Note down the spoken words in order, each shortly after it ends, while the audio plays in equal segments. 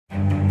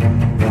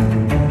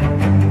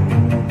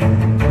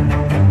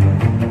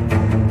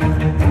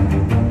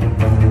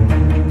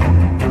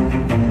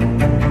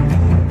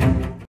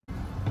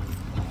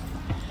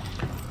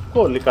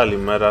Πολύ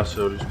καλημέρα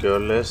σε όλους και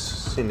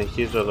όλες.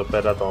 Συνεχίζω εδώ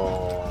πέρα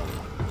το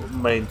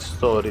main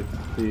story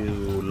του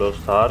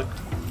Lost Ark.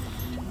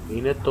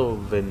 Είναι το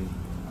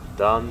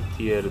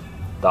Vendantier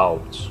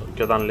Doubts.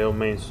 Και όταν λέω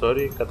main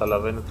story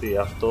καταλαβαίνω ότι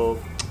αυτό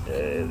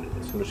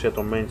στην ουσία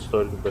το main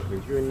story του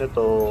παιχνιδιού είναι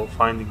το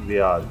Finding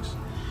the Arks.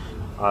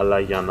 Αλλά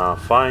για να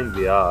find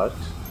the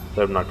Arks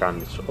πρέπει να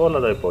κάνεις όλα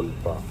τα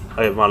υπόλοιπα.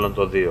 Μάλλον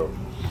το 2.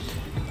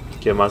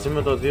 Και μαζί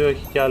με το 2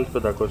 έχει και άλλες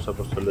 500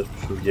 αποστολές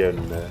που σου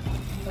βγαίνουν.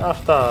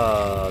 Αυτά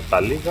τα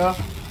λίγα.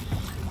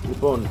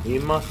 Λοιπόν,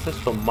 είμαστε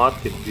στο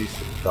Market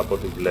District από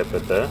ό,τι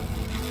βλέπετε.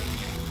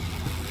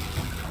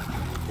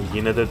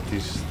 Γίνεται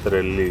της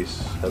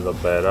τρελής εδώ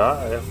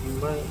πέρα.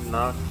 Έχουμε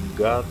να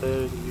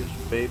gather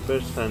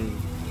newspapers and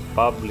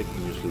public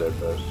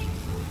newsletters.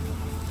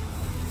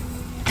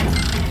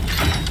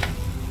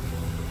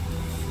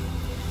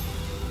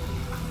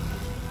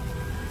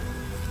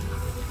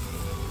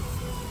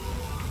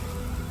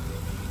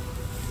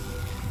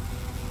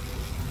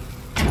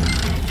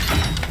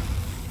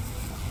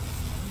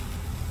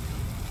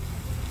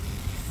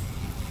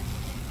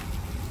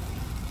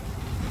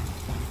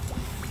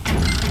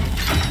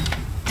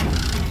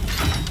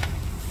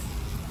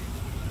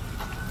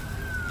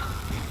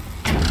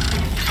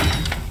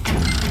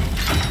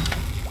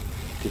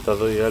 Κοίτα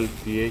εδώ η άλλη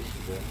τι έχει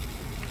δε.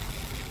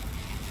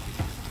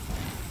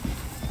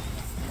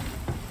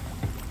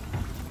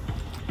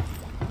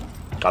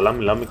 Καλά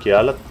μιλάμε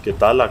και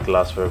τα άλλα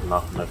class πρέπει να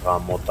έχουν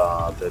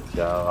γαμώτα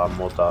τέτοια,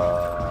 γαμώτα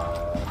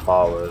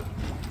power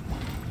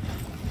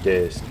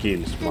και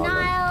skills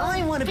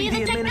μάλλον.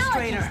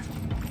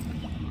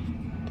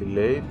 Τι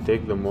λέει,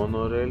 take the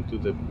monorail to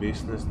the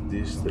business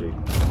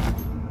district.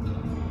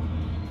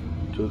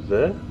 To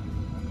the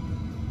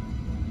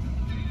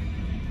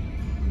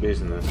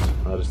business,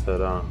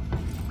 αριστερά.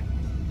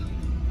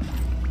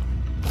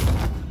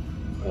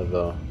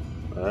 Εδώ.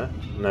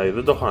 Ναι,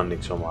 δεν το έχω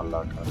ανοίξει ο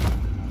μαλάκας.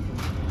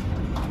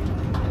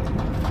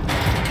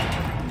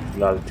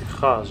 Δηλαδή τι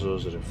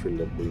χάζος ρε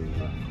φίλε που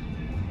είναι.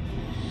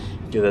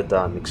 Και δεν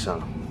τα άνοιξα.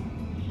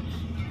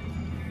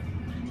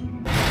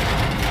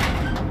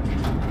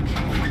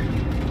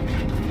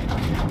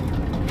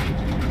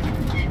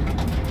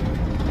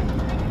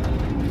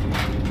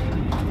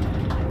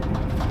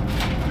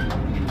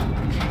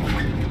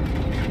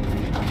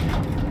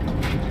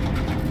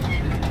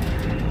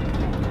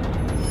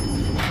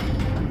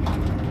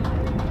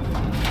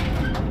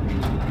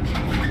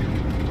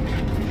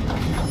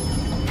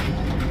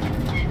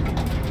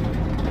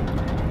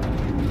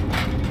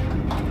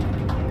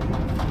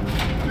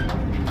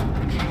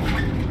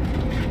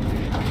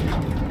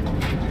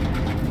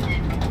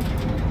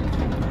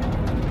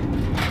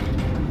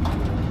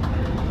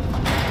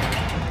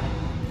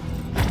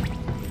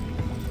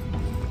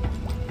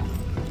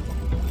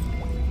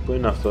 Πού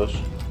είναι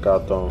αυτός,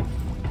 κάτω.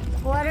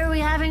 What are we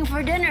having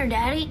for dinner,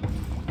 Daddy?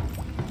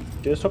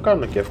 Και στο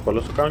κάνω και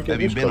εύκολο, στο κάνω και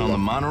δύσκολο. Have you been on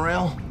the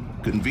monorail?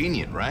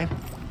 Convenient, right?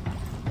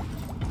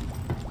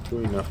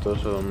 Πού είναι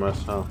αυτός εδώ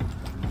μέσα?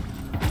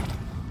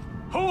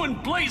 Who in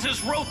blazes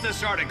wrote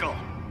this article?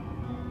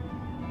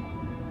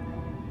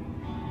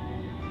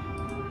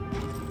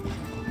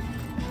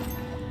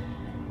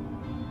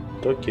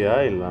 Tokyo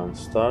Island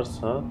starts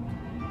at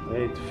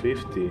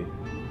 8:50.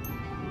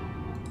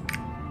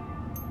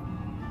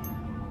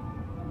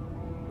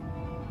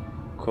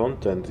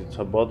 Content, it's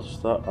about to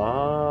start.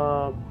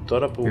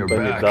 Τώρα που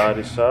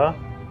πενιντάρισα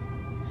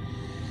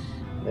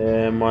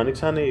μου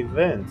ανοίξανε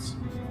events,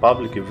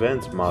 public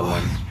events μάλλον.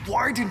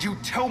 Why didn't you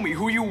tell me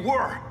who you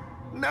were?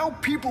 Now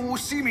people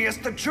will see me as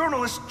the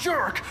journalist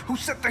jerk who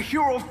set the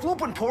hero of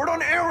Floopenport on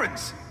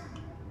errands.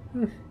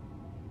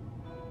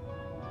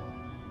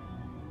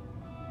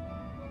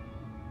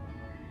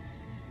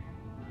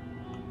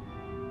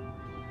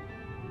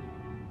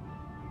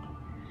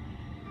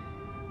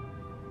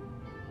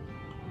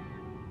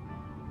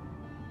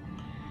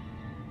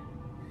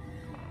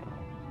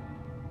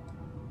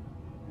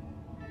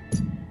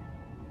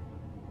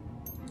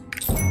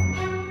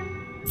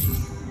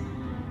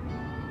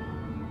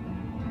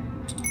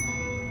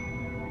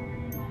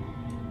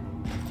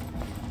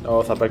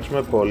 Θα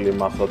παίξουμε πολύ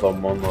με αυτό το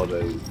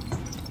monorail.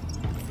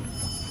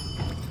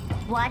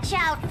 Watch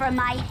out for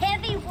my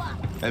heavy one.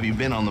 Have you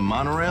been on the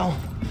monorail?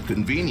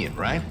 Convenient,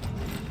 right?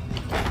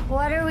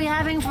 What are we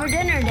having for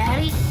dinner,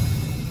 Daddy?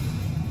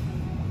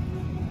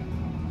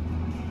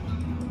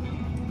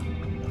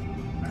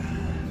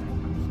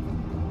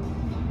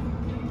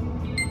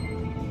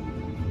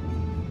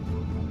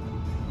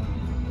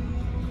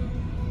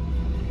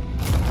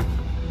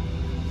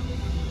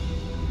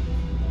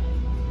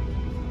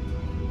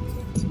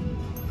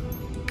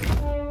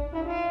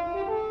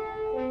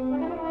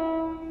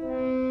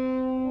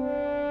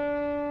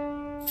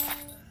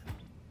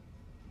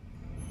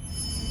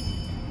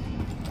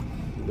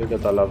 Δεν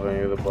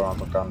καταλαβαίνω, δεν μπορώ να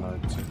το κάνω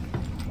έτσι.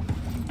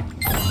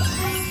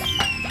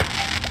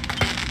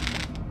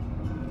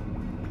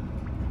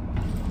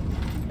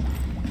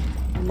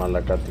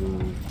 Μαλάκα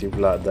τι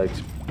βλάντα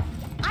έχεις.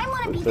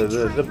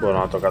 Δεν μπορώ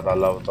να το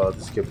καταλάβω τώρα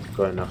τι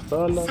σκεπτικό είναι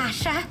αυτό, αλλά...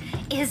 Sasha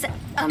is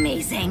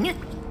amazing.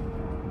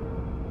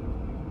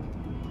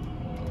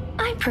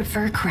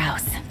 prefer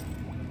Kraus.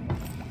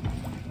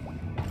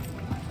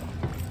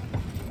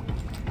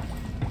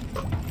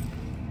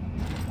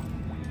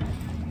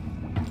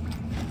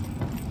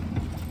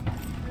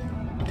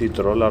 Τι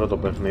τρόλαρο το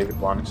παιχνίδι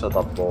που άνοιξα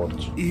τα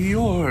ports.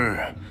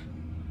 You're...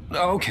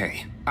 Okay,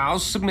 I'll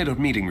submit a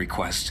meeting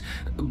request,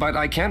 but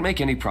I can't make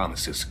any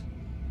promises.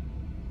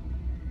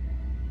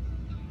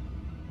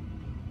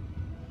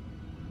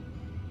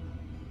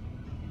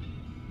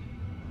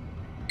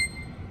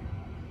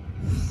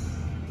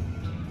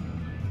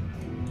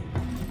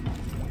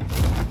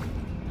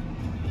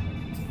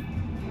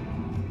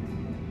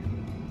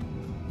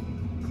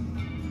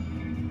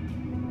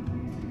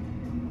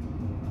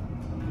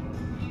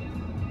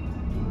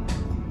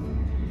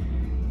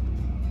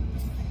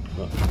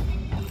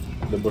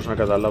 Δεν μπορούσα να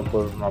καταλάβω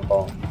πώς να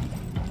πάω.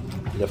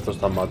 Γι' αυτό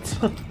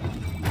σταμάτησα.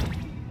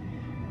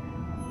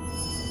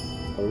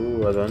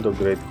 Εδώ είναι το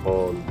Great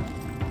Hall.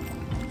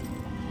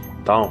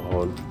 Town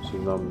Hall,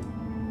 συγγνώμη.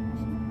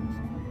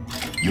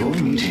 Your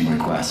meeting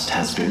request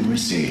has been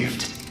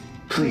received.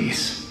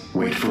 Please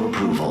wait for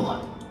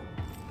approval.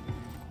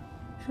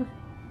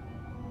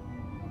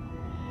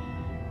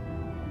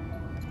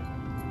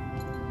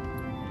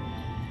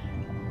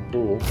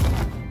 Πού?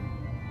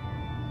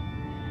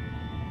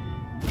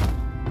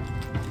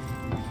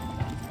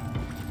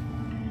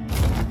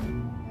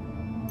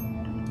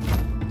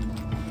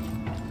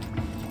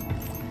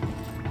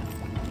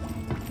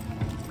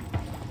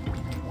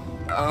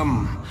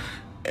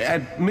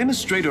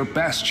 Administrator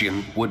Bastian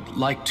would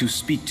like to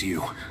speak to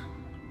you.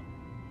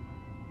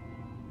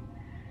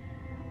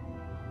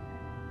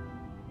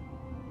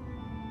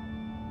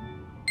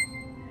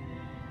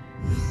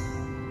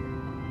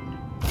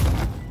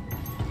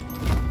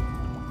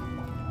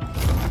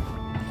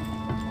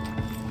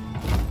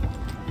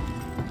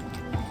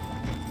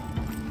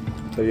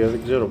 Παιδιά,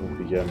 δεν ξέρω πού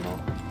πηγαίνω.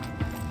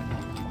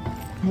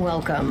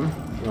 Welcome.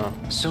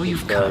 So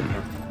you've come.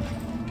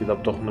 Κοίτα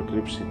που το έχουν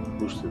κρύψει οι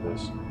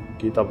πούστιδες.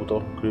 Κοίτα που το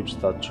έχουν κρύψει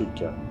τα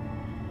τσούκια.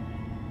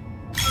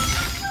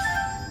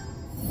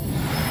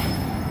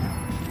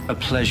 A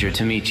pleasure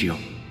to meet you.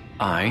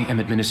 I am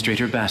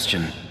Administrator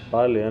Bastian.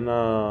 Πάλι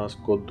ένας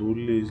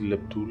κοντούλης,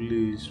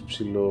 λεπτούλης,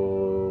 ψιλο...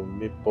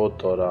 μη πω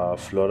τώρα,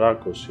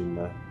 φλωράκος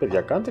είναι.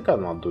 Παιδιά, κάντε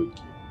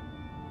καναντούκι.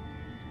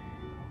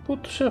 Πού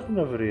τους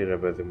έχουν βρει ρε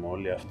παιδί μου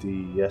όλοι αυτοί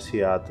οι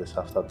Ασιάτες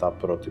αυτά τα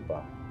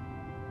πρότυπα.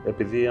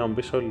 Επειδή αν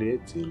πεις όλοι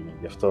έτσι είναι,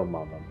 γι' αυτό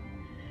μάλλον.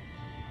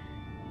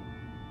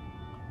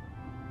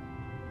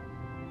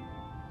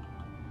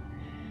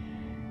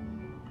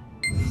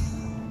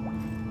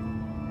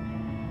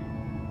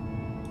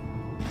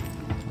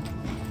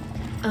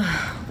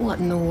 What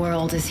in the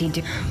world is he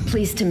doing?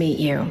 Pleased to meet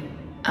you.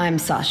 I'm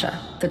Sasha,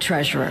 the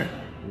treasurer.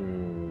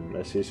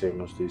 Εσύ είσαι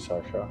γνωστή,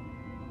 Σάσα.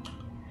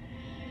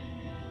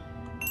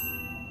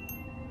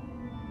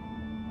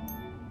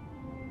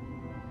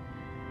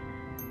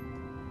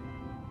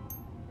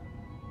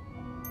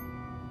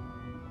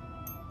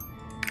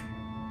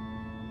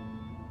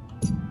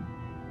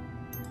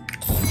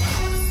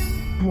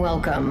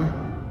 Welcome.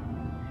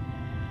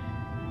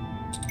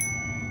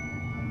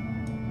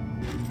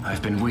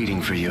 I've been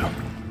waiting for you.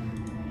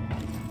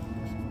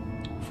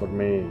 For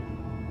me.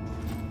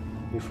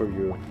 Ή for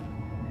you.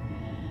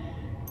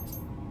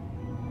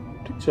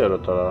 Τι ξέρω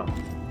τώρα.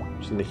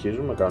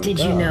 Συνεχίζουμε κανονικά. Did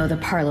you know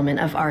the Parliament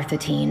of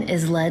Arthetine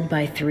is led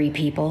by 3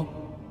 people?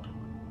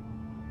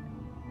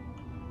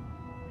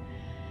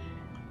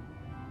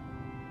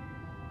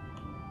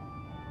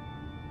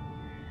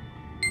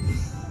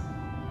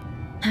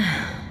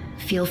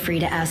 Feel free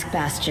to ask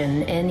Bastian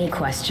any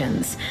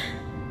questions.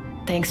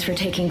 Thanks for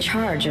taking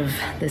charge of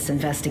this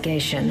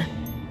investigation.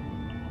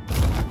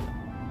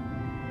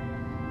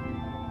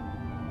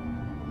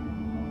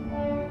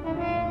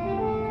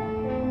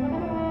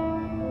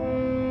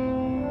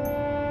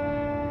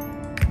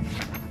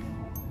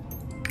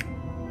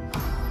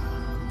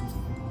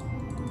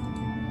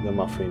 Δεν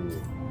μ' αφήνει.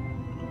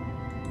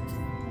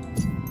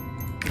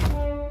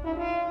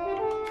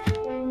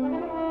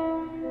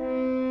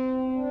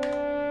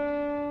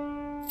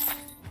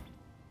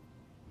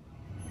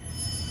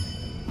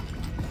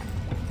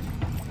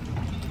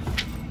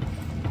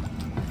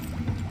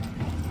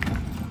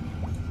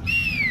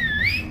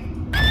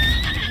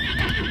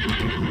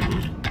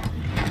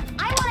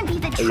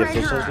 Γι'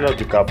 αυτό σας λέω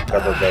ότι κάπου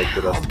κατά τα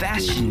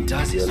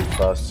εκκυραστική η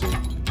φάση.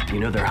 You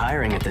know they're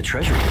hiring at the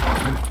Treasury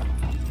Department.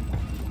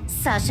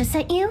 Sasha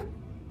sent you?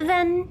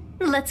 Then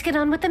let's get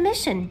on with the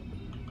mission.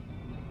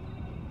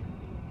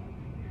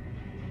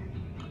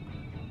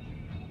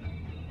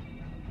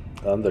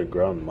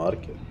 Underground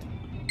market.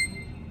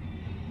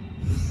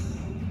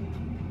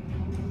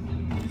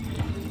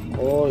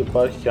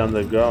 Υπάρχει και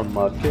underground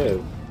market.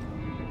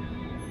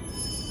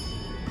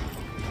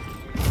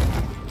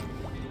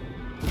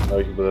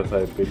 Όχι που δεν θα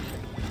υπήρχε.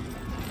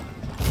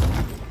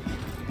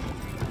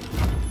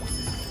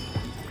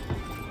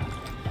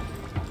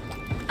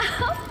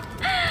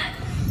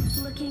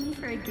 Looking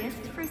for a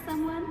gift for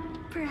someone,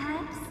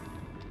 perhaps?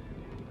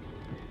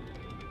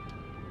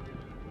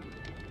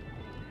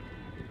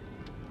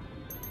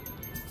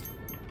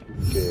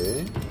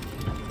 Okay.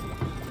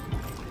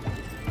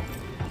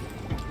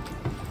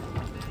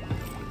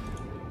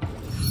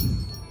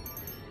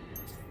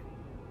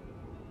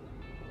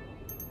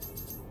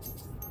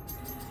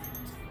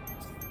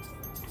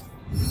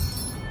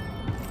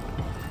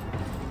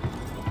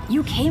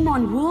 You came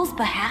on Rule's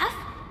behalf?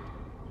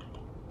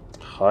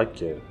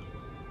 Hacker.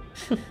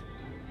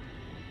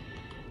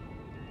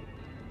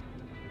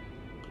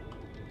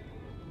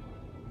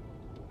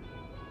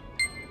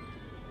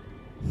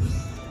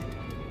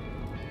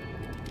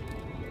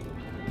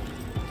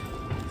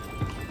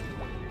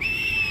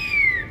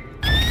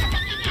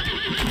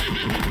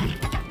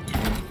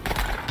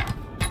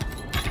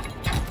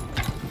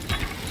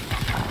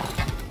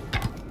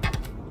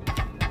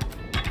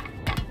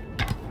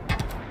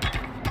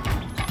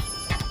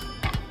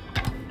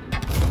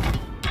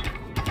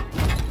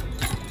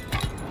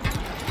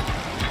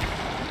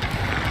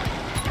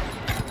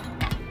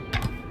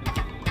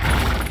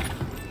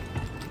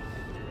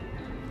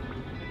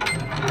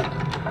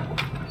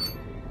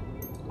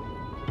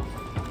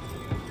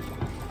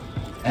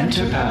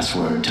 Enter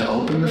password to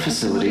open the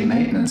facility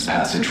maintenance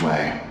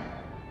passageway.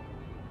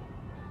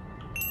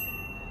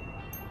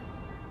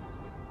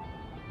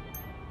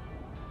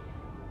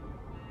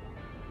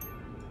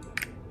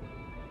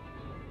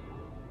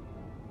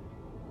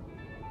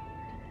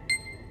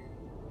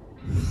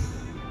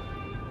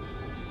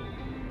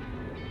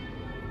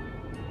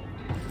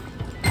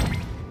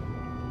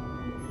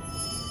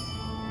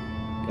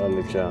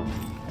 Αλήθεια.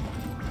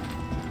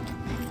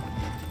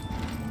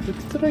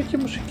 Γιατί τώρα έχει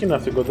μουσική να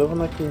αυτή, κοντεύω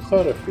να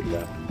κοιμηθώ ρε φίλε.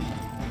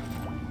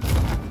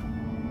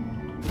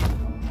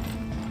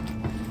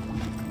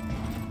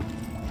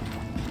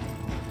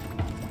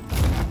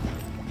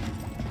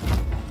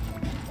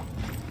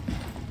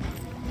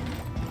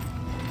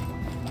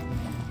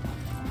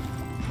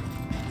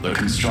 The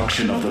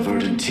construction of the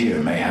verdant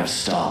tier may have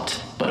stopped,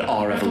 but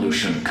our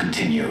evolution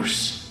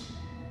continues.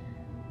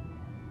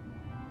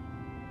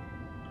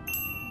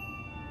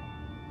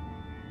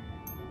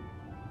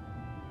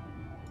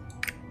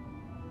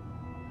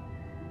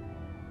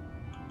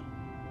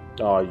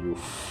 Are you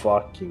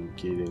fucking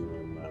kidding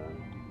me, man?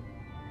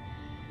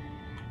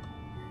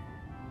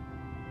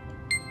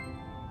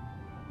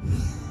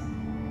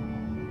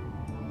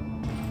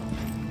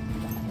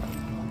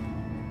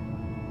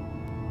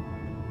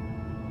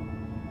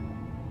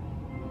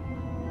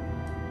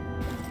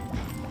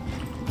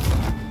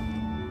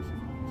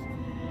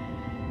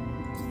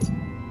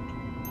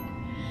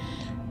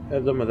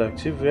 Εν τω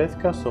μεταξύ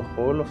βρέθηκα στο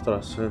Hall of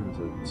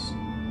Transcendence.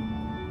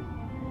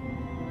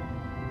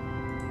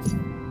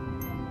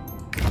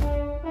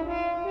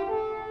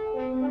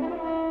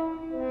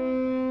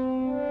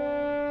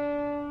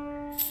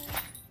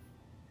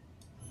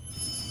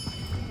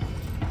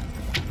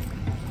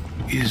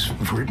 Is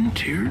verdant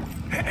tier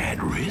at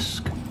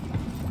risk?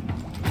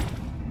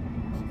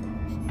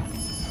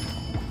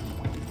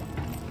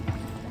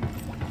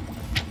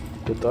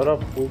 Και τώρα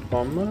που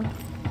πάμε?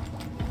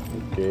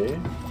 Okay.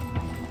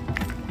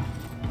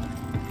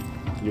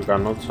 You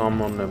cannot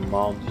summon a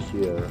mount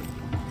here.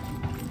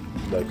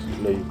 Εντάξει,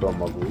 λογικό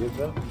μου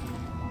ακούγεται.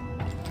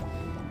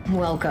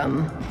 Welcome.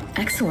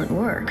 Excellent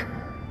work.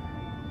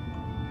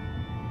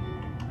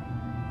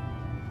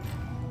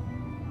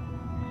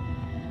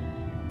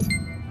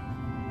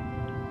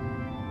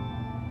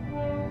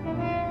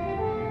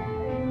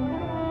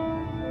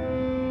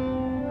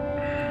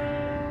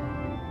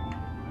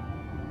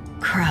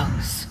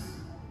 Crows.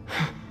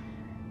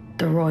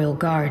 The royal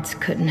guards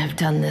couldn't have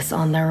done this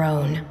on their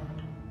own.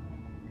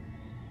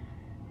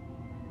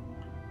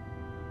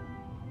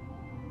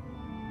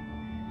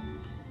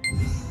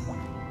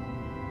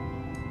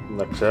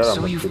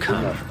 So you've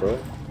come.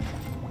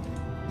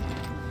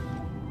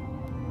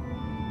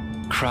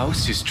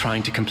 Kraus is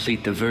trying to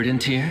complete the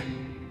verdant tier?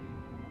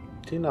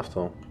 Τι είναι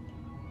αυτό?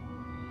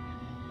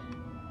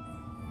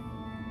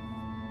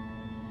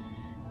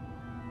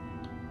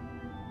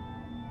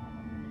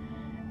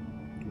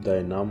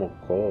 Dynamo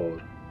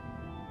core.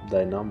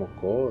 Dynamo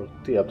core.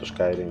 Τι από το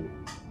Skyrim?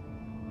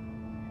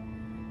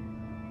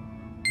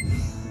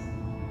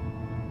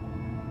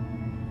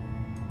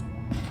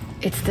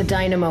 It's the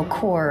dynamo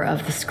core of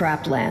the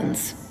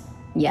scraplands.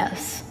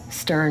 Yes,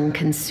 Stern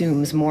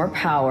consumes more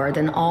power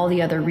than all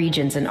the other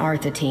regions in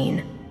Arthetine.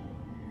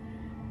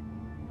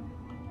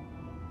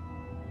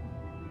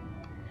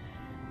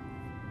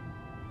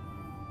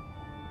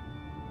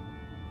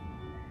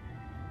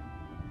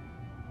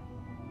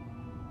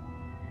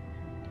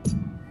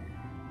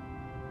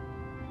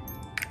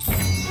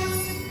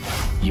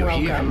 You're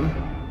Welcome.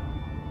 here.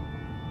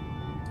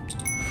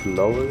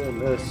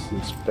 Flawless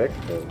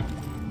Inspector.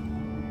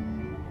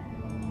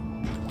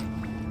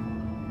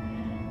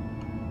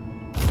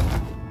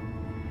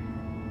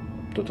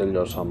 Το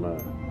τελειώσαμε.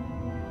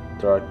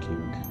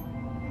 Tracking.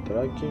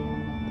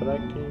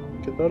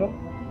 Και τώρα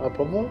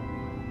από εδώ.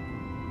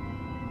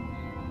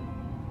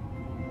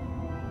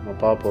 Να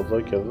πάω από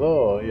εδώ και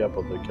εδώ ή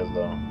από εδώ και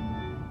εδώ?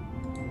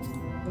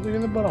 Εδώ και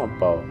δεν μπορώ να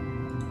πάω.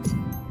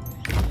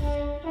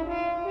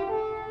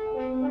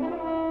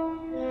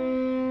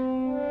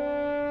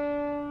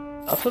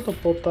 Αυτό το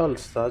portal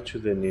statue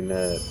δεν είναι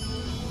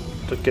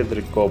το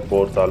κεντρικό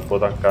portal που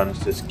όταν κάνεις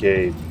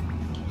escape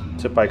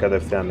σε πάει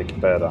κατευθείαν εκεί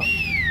πέρα?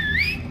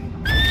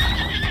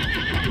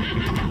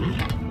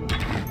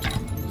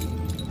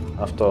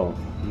 Αυτό.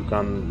 You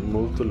can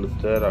move to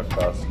Lutera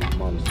Castle,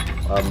 μάλιστα.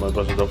 Α, μου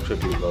είπα ότι το έχω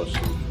ξεκλειδώσει.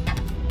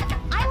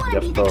 Γι'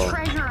 αυτό.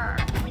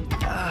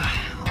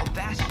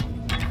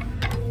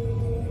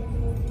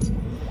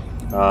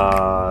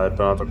 Α,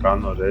 έπρεπε να το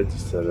κάνω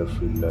register, ρε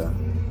φίλε.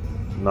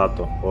 Να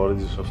το,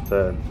 Origins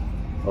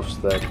of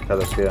Stern,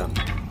 κατευθείαν.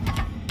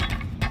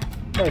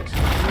 Εντάξει,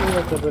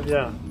 είδατε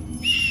παιδιά.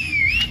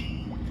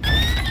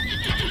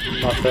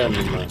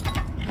 Μαθαίνουμε.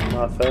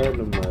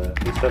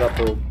 Ύστερα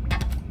από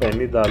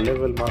 50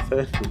 level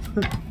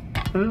μαθαίνουμε.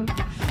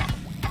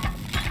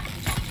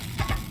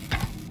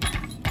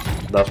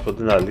 Να σου πω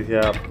την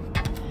αλήθεια,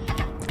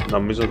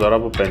 νομίζω τώρα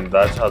από 50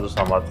 θα το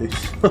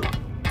σταματήσω.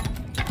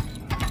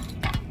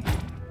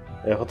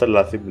 Έχω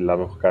τρελαθεί,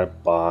 μιλάμε, έχω κάνει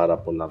πάρα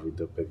πολλά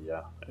βίντεο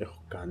παιδιά.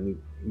 Έχω κάνει,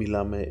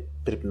 μιλάμε,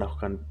 πρέπει να έχω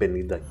κάνει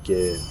 50 και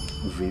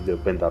βίντεο,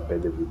 55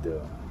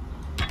 βίντεο.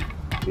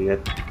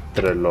 Είναι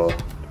τρελό,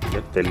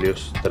 είναι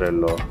τελείως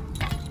τρελό.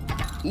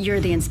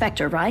 You're the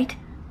inspector, right?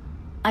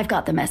 I've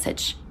got the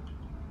message.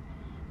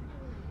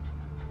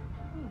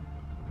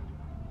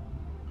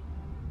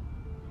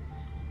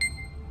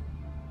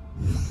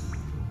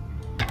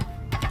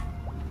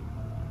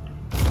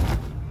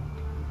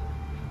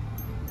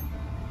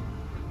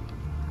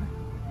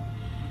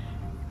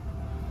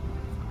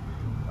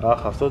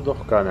 Αχ, αυτό δεν το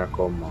έχω κάνει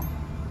ακόμα.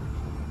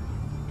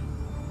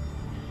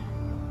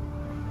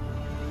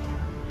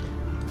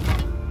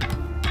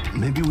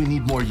 Maybe we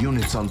need more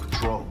units on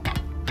patrol.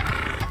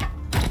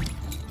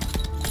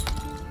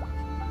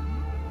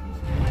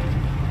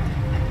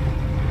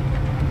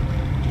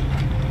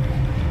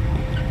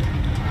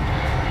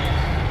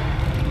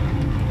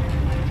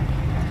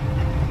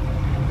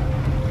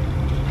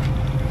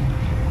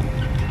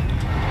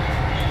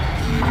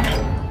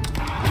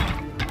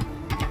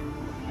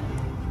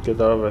 Και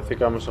τώρα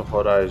βρεθήκαμε στο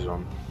Horizon.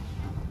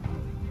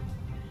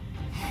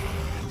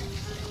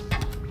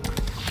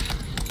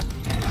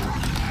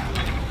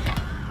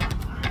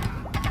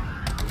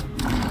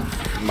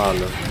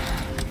 Μάλλον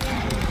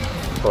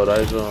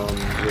Horizon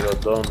Zero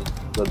Dawn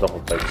δεν το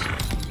έχω παίξει.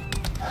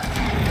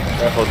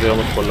 Έχω δει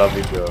όμως πολλά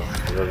βίντεο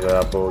βέβαια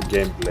από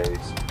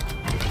gameplays.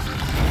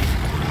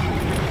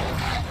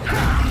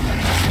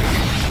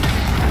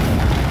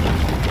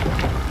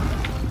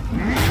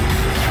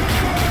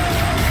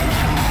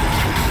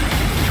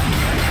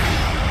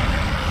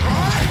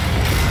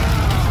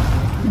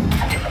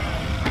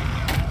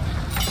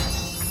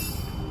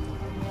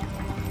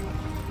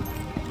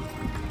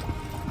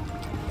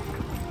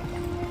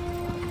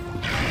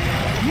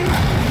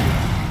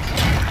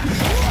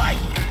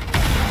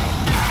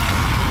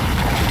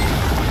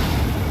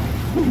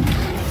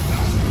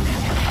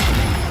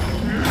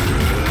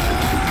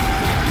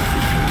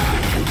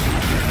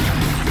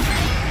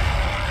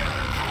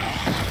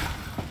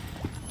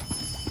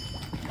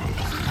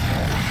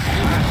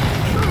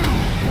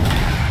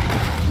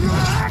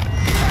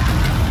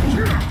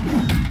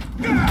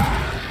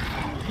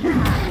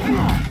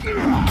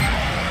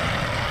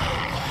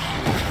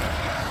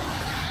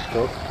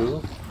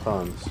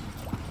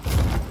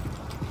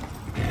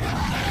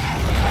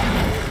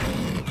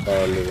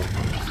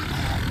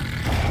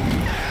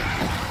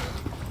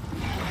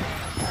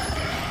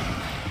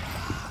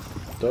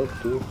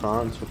 Του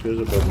Hans, ο οποίος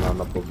δεν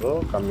περνάνε από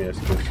εδώ, καμία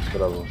σχέση,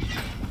 μπράβο.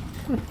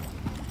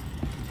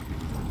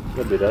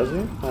 Δεν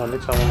πειράζει,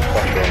 ανοίξαμε όμως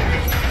αυτό.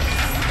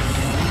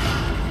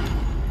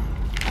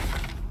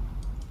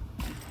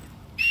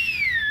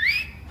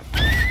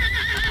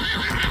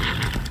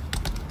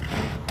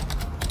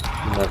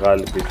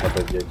 Μεγάλη πίστα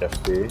παιδιά κι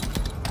αυτή.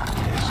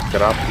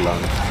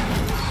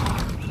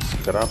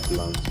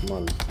 Scraplands,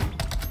 μάλιστα.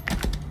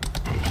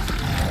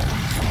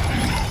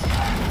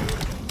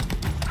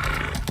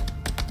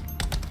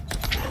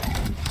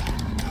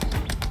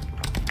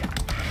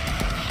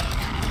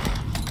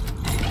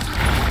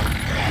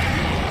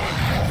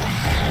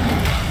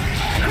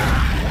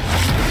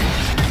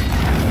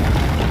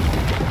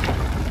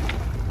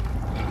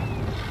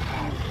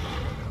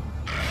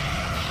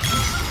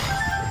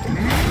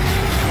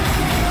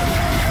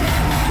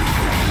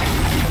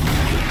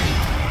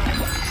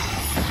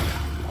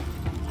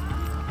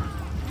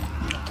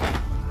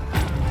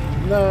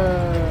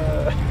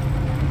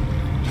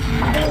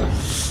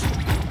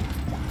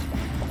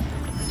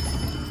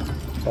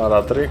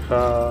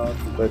 Παρατρίχα,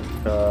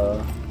 πέτυχα.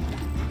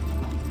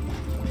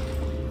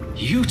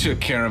 You took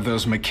care of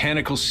those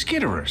mechanical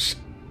skitterers.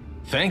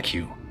 Thank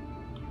you.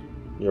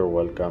 You're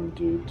welcome,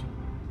 dude.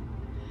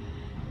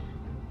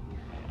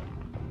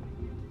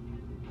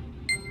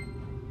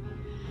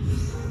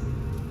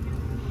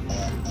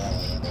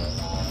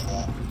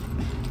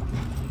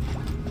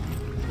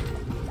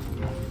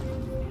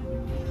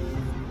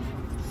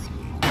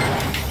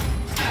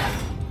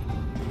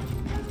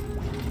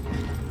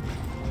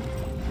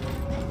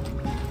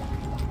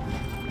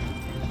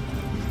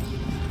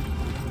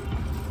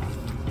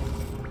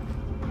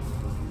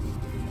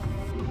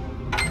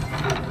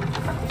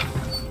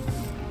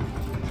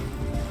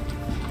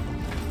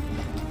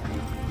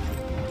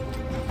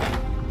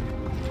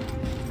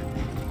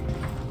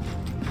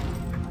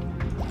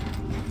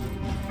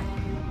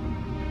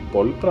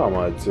 πολύ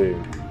πράγμα, έτσι.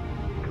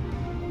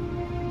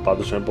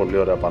 Πάντως είναι πολύ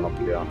ωραία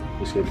πανοπλία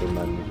η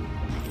συγκεκριμένη.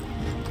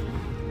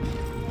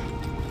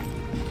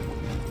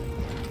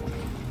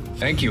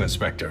 Thank you,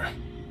 Inspector.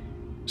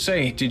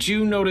 Say, did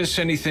you notice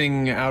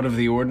anything out of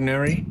the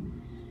ordinary?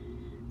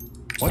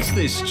 What's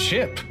this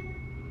chip?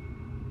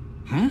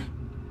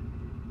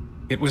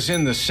 It was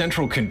in the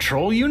central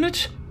control unit?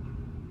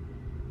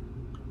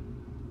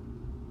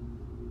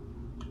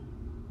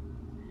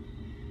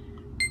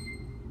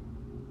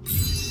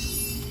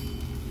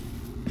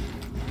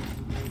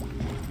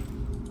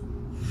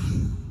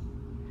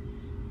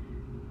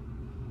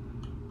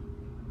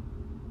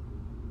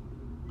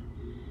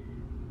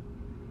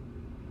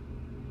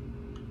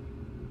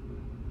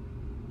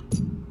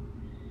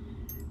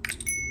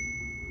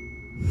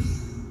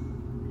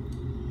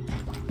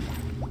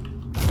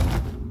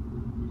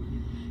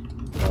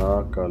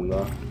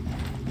 Καλά.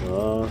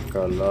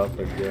 Καλά,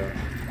 παιδιά.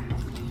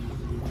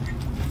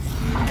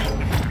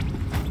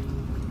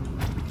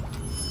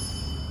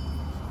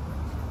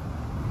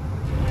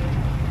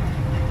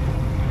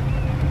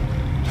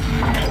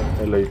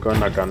 Λογικό είναι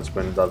να κάνεις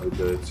 50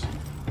 βίντεο έτσι.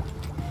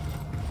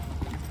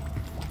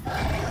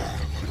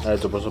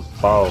 Έτσι όπως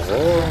πάω εγώ,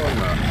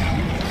 να.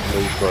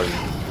 Λογικό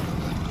είναι.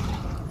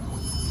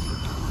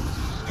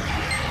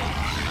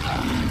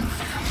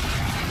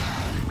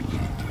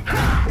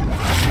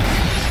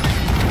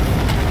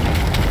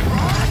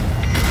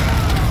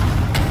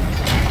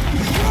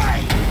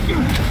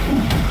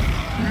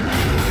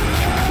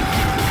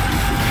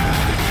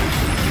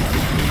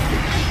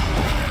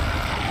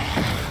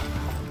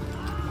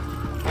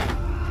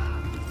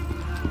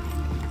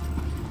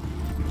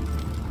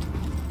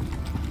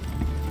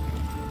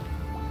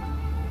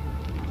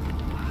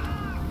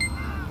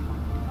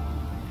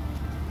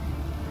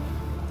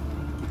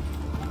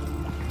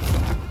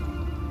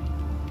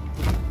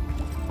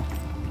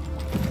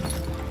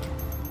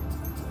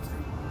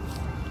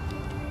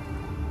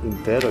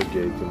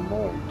 Interrogate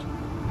mode.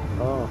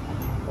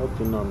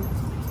 Ό,τι να είναι.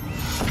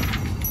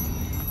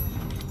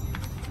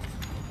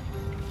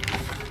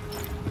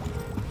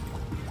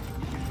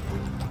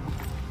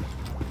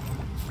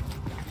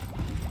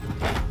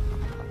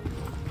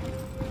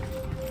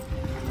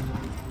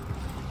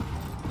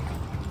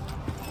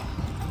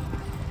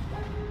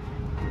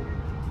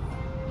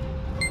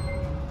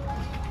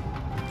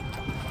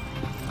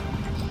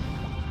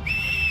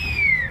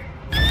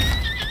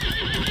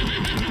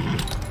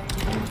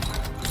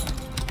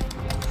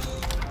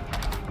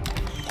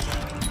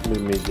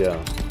 Μιμίγια,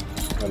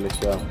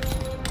 αλήθεια.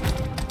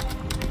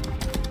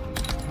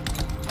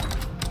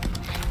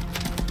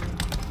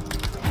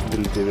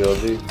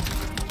 Δηλητηριώδη.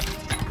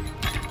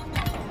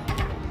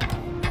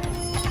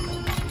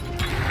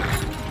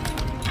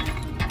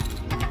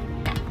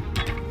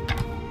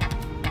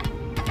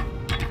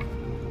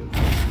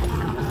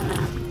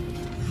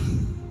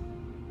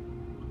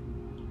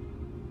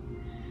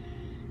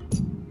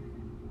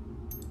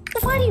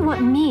 Why do you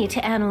want me to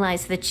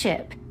analyze the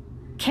chip?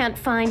 Can't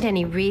find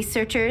any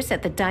researchers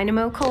at the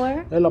Dynamo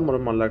core? Έλα μωρέ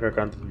μαλάκα,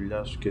 κάνε τη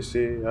δουλειά σου κι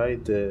εσύ,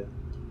 άιτε.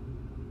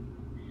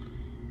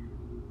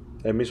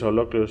 Εμείς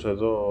ολόκληρος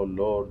εδώ,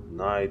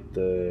 Lord, Knight,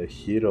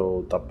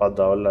 Hero, τα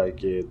πάντα όλα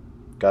και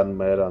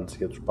κάνουμε errands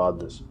για τους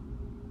πάντες.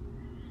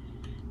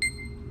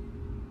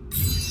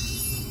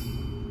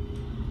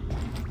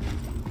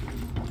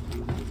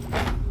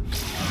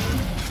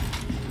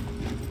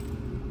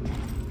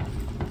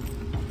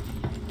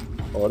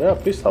 Ωραία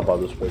πίστα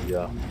πάντως,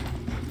 παιδιά.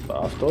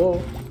 Αυτό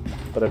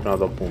πρέπει να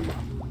το πούμε.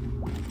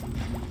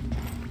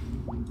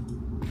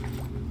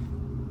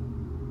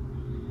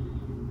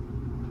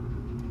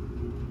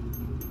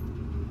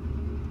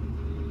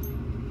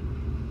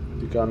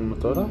 Τι κάνουμε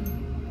τώρα?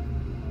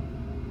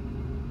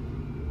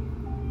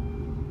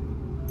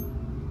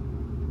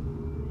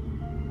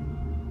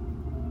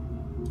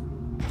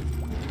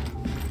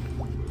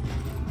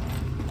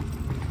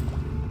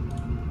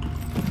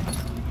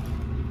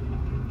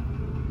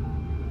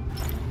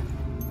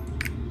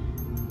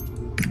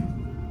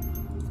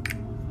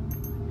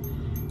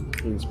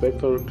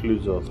 Inspector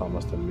Cluzo θα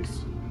είμαστε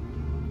εμείς.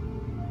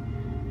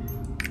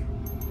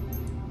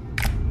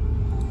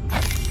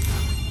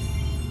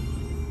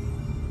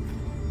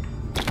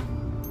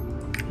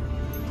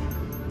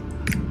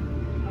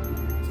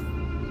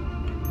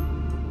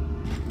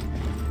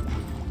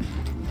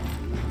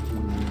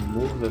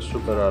 Move the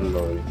super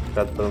alloy.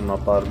 Κάτι πρέπει να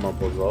πάρουμε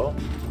από εδώ.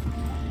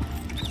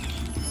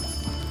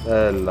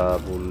 Έλα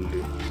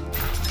πουλί.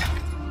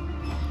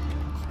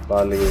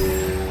 Πάλι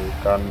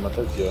κάνουμε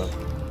τέτοιο.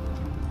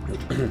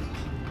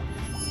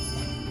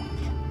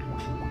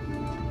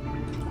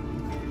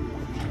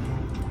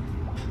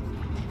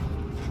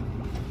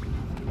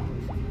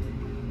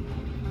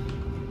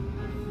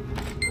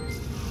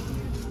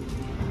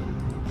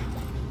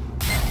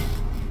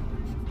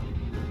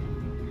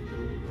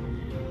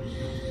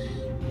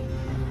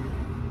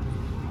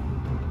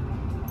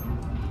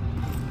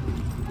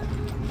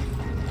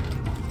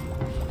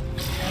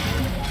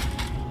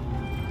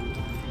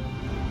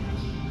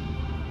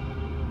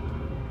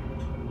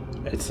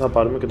 Έτσι θα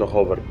πάρουμε και το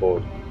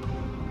hoverboard.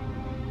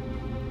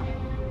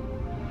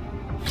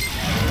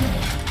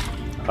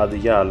 Αντί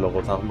για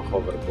άλογο θα έχουμε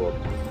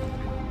hoverboard.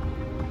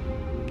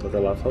 Θα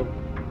τελαθώ.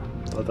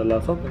 Θα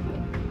τελαθώ,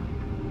 παιδιά.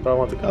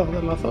 Πραγματικά θα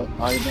τελαθώ.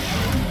 Άιντε.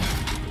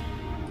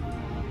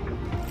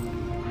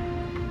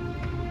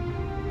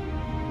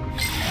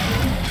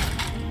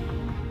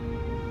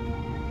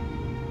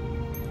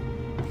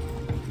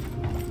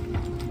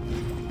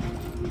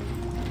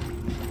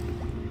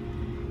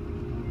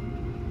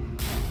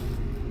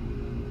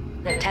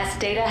 The test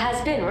data has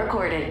been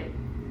recorded.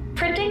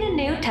 Printing a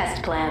new test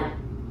plan.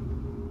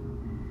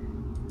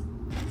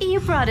 You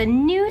brought a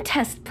new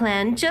test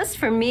plan just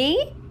for me?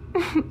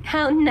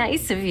 How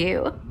nice of you.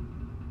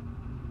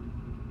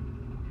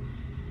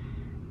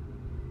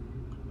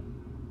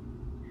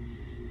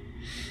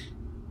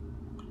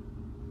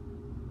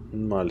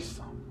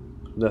 Μάλιστα.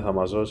 Δεν θα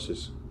μας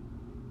δώσεις.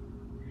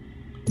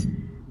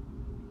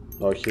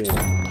 Όχι.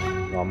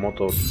 Γαμώ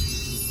το.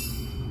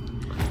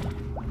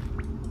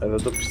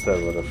 Δεν το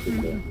πιστεύω ρε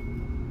φίλε.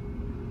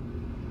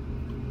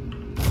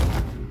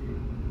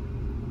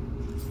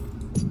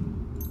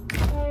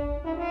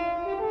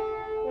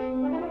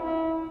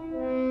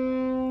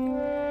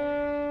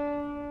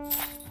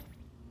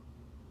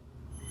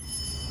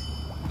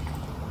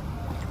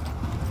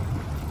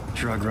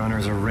 Drug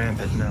runners are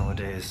rampant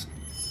nowadays.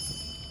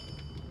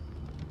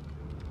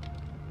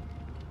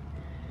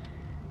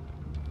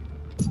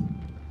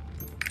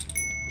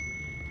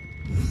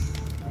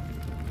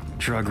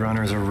 Drug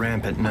runners are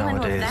rampant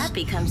nowadays. That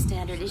becomes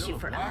standard issue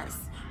for us.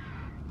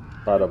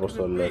 Πάρα πως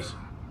το λες.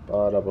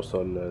 Πάρα πως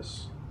το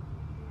λες.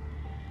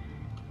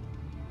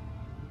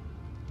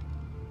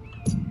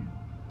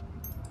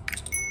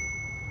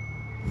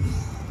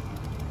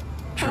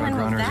 Drug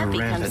runners are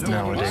rampant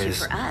nowadays.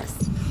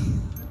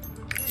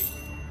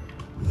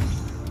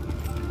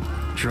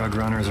 Drug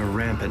runners are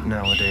rampant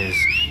nowadays.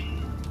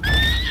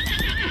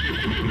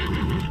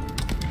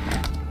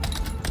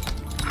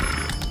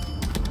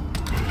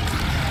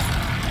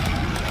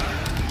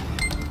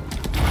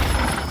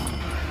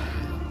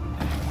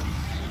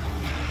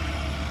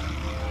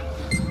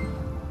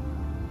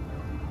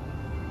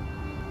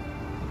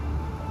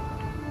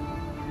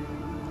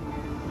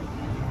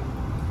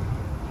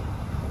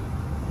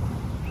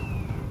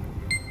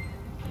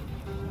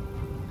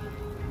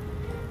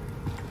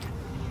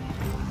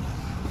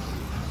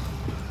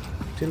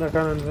 Τι να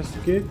κάνω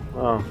investigate?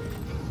 Α.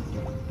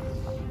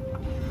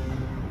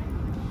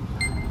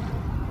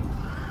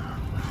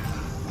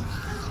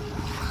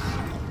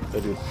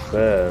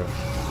 Repair.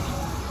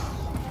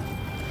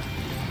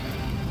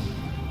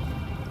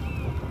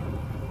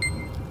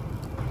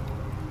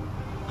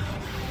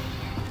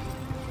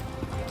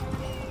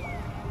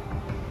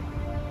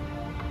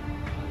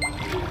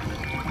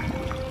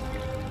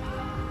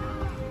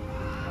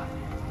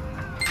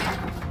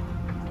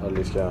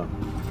 Αλήθεια.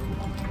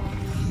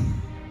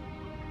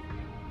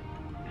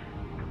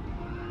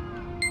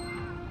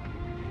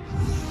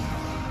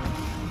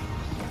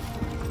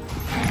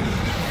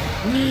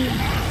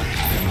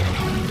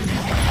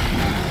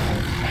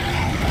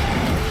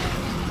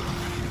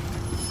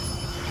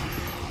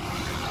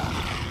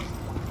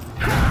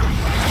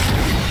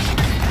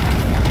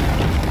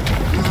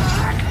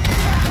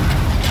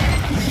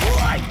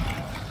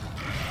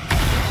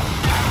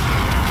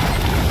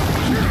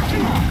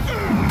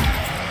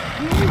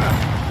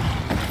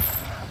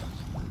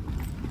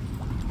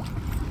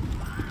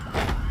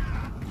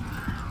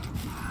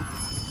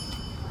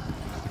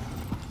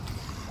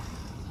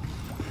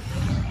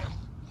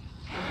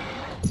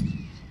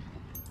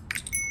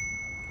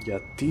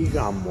 Γιατί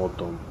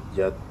γαμώτον,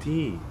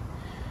 γιατί?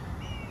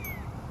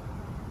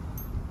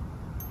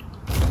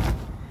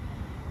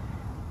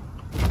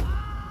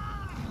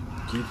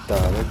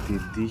 Κοίτα ρε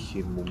την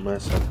τύχη μου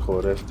μέσα,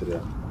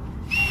 χορεύτρια.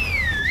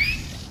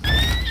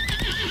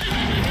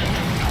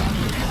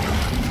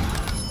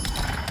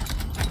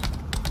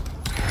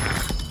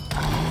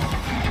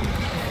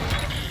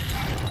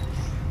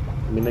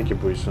 Μην εκεί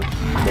που είσαι.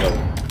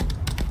 Μπράβο.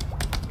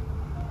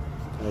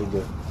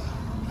 Άιντε.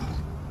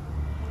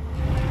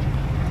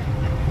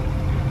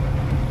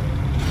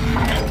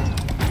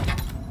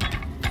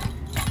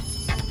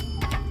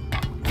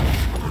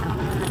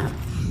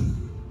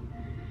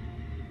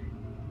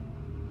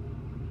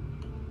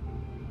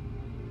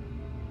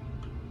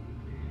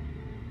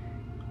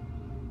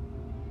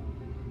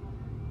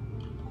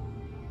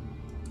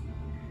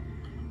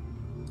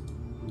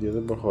 Γιατί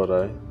δεν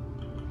προχωράει.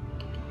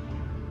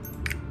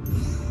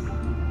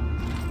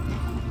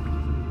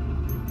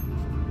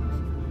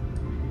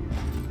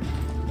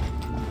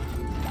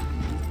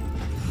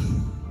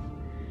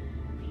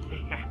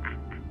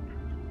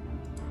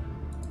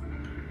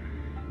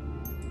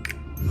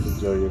 Δεν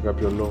ξέρω, για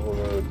κάποιο λόγο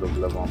δεν το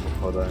βλέπω να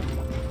προχωράει.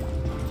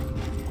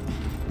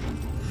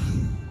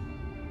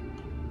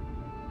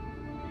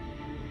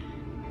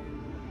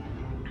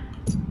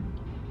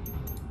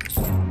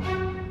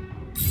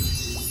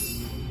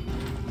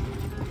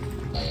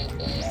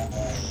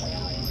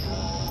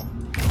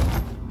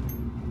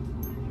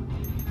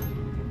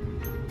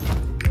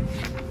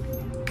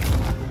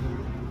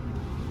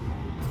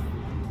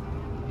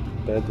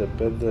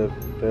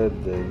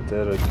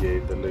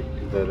 Interrogate the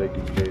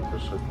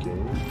regulators,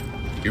 okay.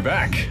 You're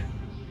back.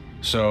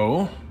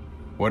 So,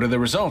 what are the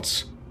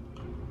results?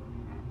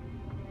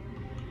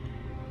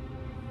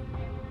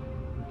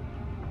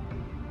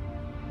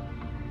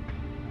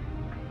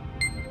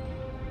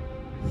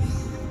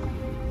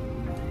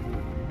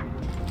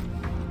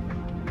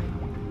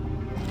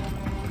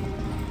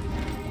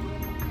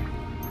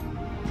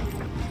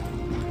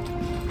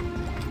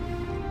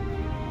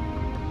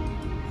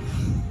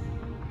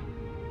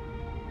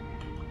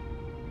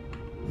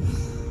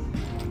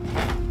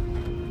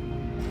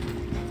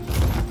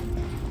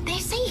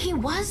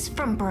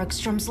 From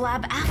Bergstrom's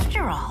lab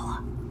after all.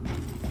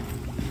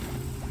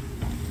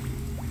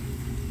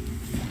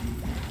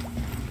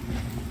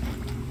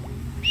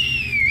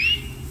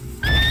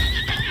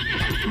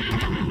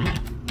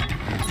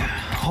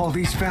 All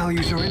these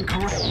values are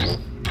incorrect.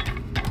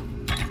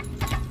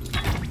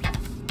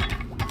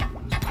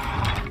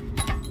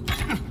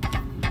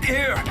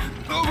 Here!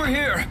 Over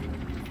here!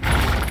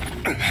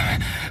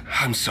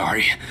 I'm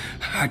sorry.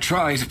 I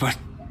tried, but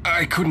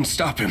I couldn't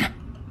stop him.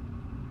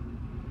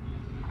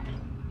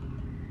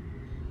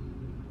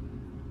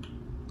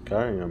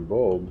 Κάνει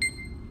Bob.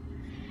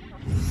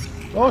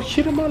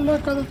 Όχι ρε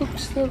μαλάκα, δεν το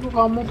πιστεύω.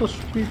 Γαμώ το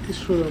σπίτι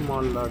σου ρε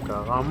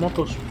μαλάκα. Γαμώ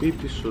το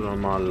σπίτι σου ρε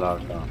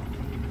μαλάκα.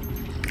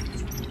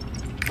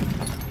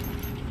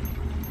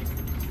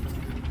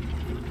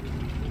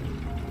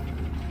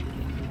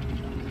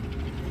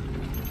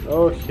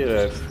 Όχι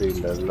ρε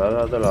φίλε, δηλαδή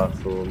θα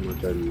τρελαθούμε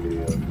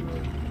τελείως.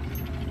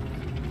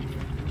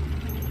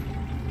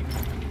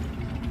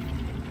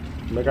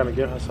 Με έκανε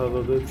και έχασα το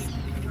τέτοιο.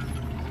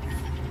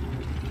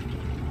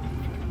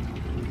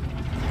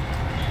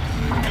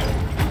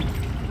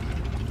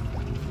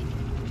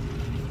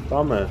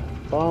 Πάμε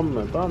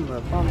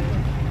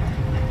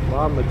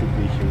την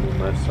τύχη μου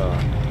μέσα.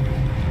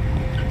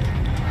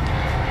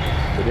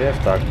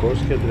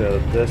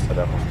 3.734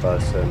 έχω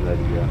φτάσει σε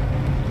ενέργεια.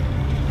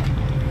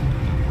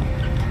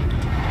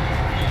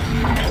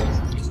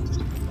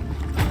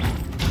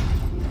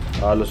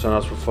 Άλλος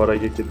ένας που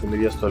φοράγε και την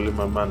ίδια στολή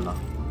με μένα.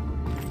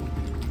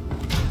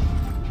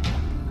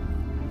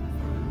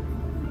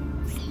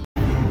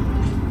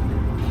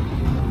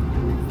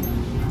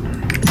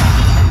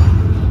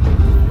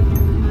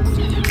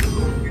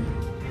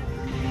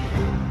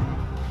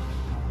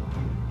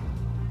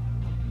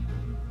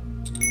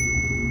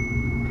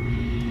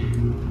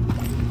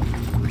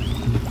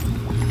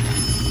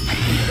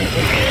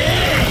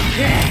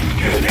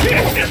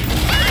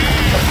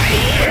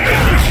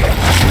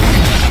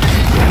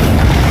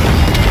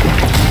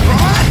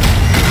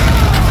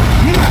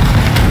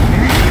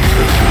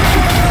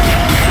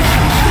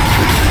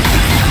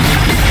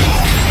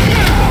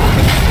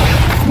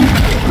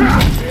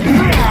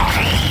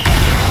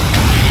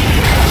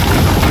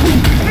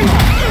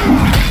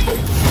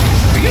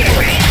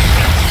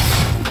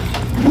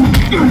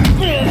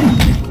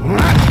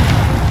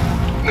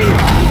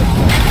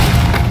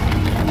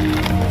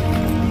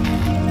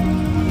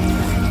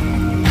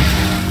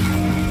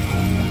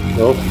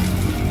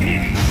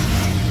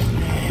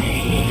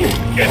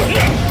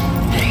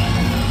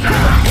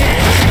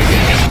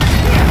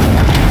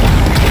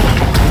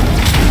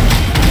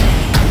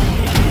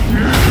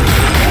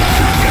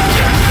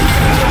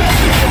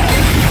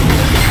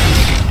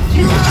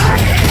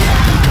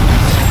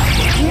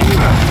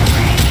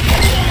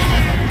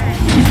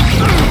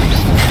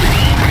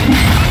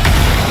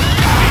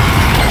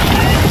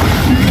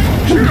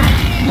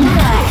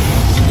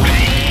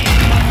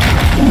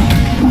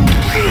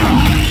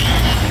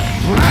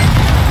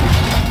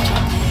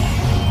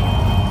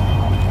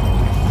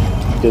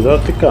 Και εδώ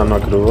τι κάνω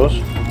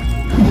ακριβώς?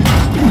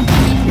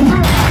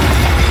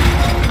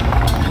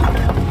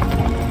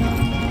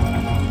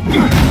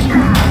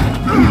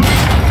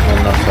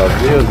 Ένα στα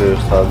δύο, δύο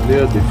στα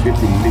δύο, defeat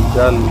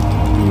illegal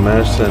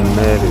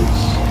mercenaries.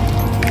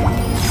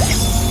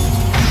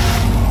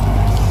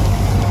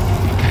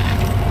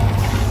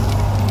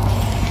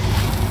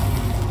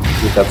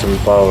 Κάτσε μην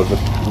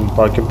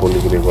πάω και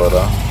πολύ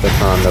γρήγορα, πρέπει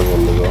να ανέβω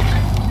λίγο.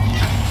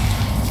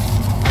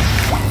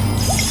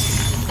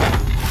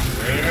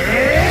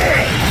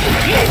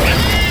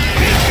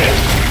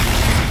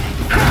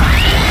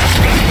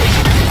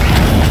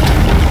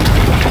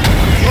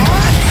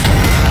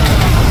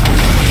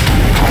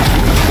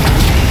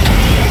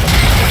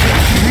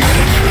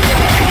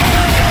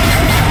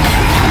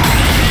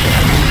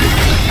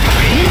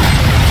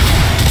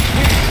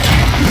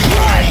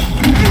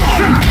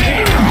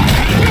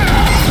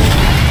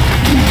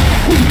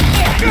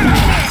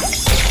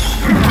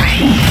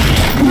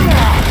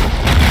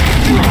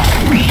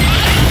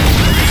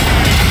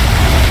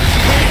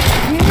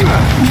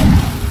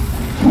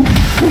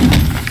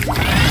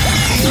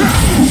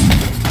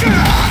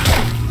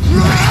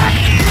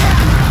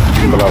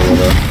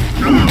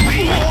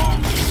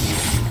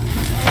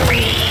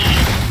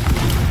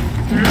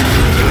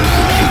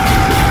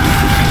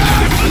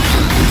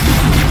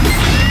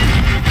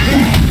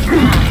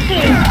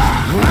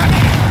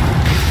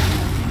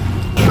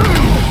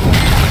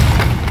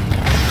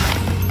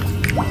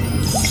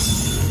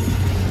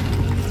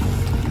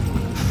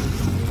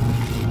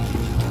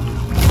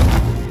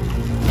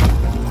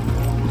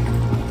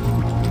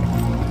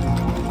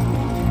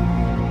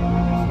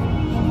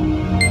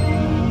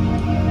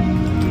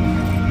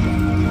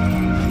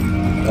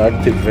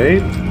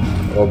 Activate.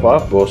 Opa,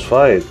 boss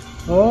fight.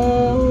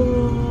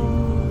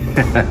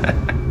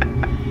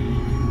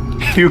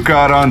 You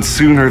got on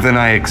sooner than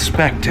I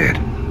expected.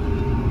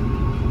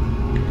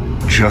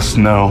 Just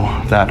know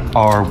that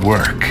our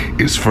work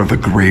is for the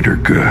greater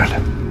good.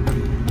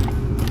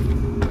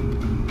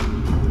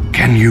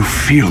 Can you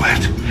feel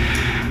it?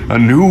 A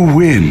new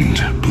wind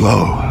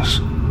blows.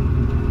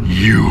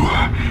 You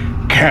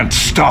can't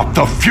stop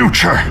the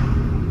future.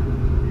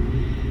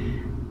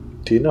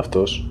 Τι είναι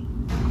αυτός?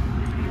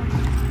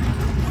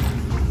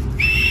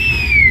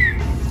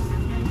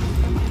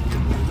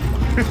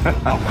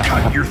 I'll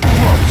cut your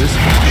throat this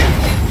much.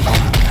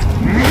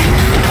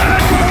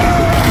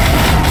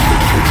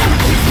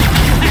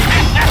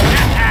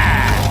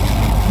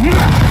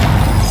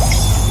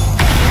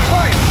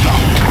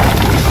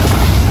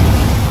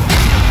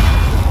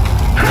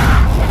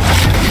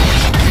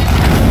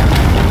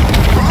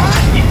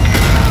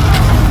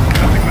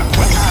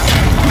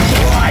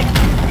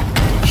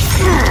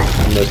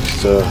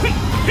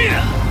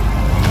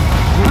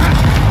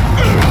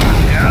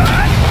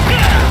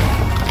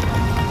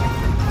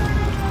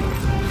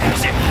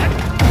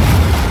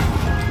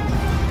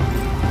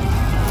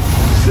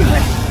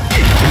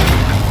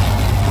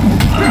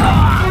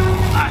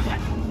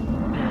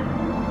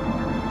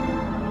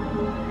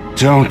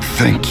 Don't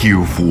think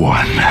you've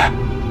won.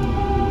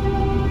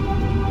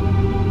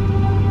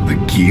 The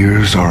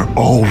gears are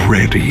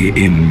already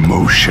in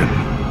motion.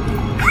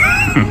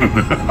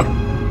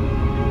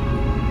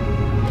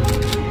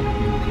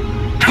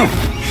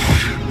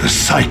 The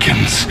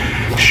Psychons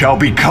shall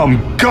become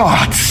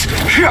gods.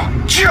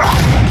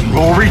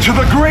 Glory to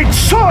the great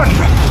sun!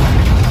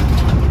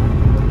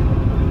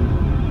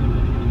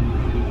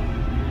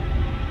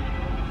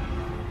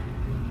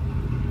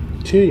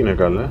 Τι έγινε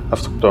καλέ,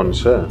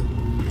 αυτοκτόνησε?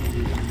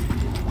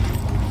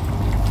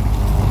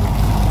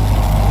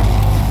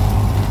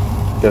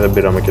 Και δεν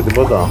πήραμε και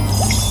τίποτα.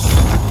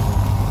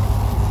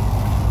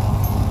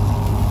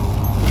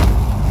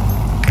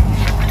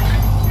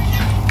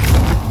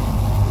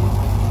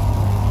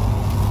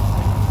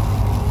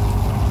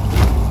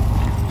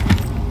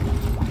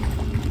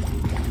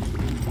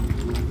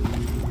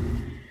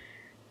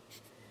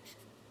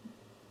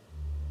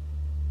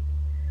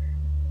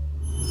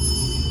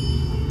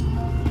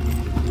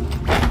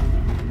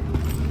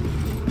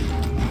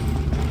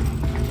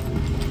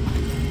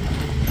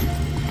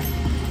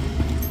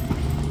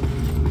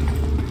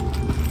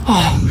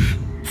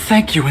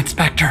 Thank you,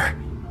 Inspector.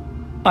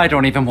 I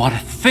don't even want to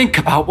think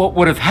about what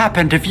would have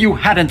happened if you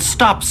hadn't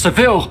stopped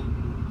Seville.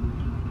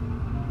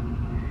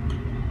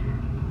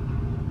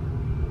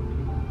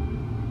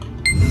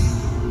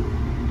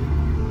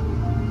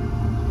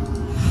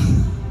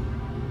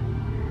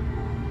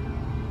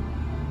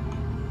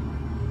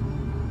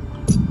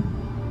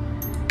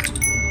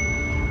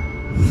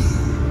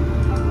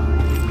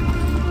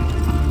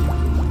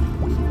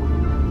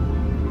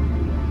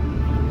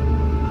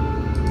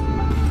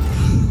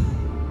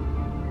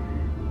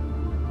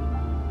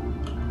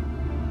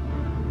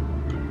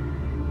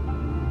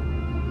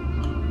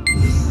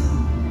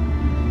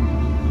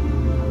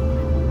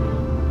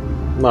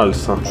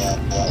 Μάλιστα.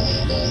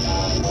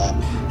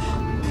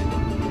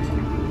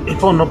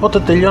 Λοιπόν, οπότε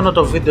τελειώνω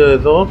το βίντεο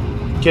εδώ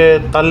και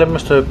τα λέμε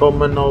στο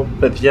επόμενο.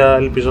 Παιδιά,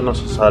 ελπίζω να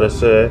σας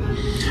άρεσε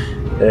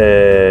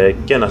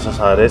και να σας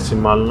αρέσει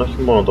μάλλον όχι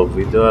μόνο το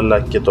βίντεο αλλά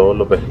και το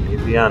όλο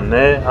παιχνίδι. Αν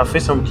ναι,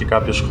 αφήστε μου και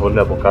κάποιο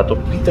σχόλιο από κάτω,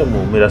 πείτε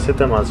μου,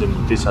 μοιραστείτε μαζί μου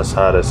τι σας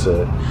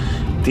άρεσε,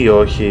 τι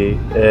όχι.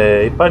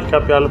 Υπάρχει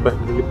κάποιο άλλο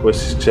παιχνίδι που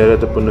εσείς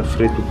ξέρετε που είναι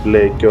free to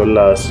play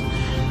κιόλας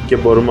και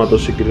μπορούμε να το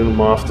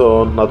συγκρίνουμε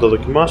αυτό, να το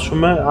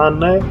δοκιμάσουμε? Αν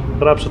ναι,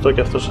 γράψτε το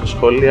και αυτό στα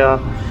σχόλια.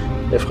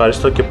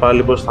 Ευχαριστώ και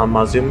πάλι που ήσασταν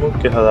μαζί μου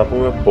και θα τα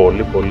πούμε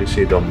πολύ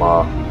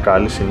σύντομα.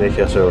 Καλή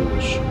συνέχεια σε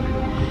όλους.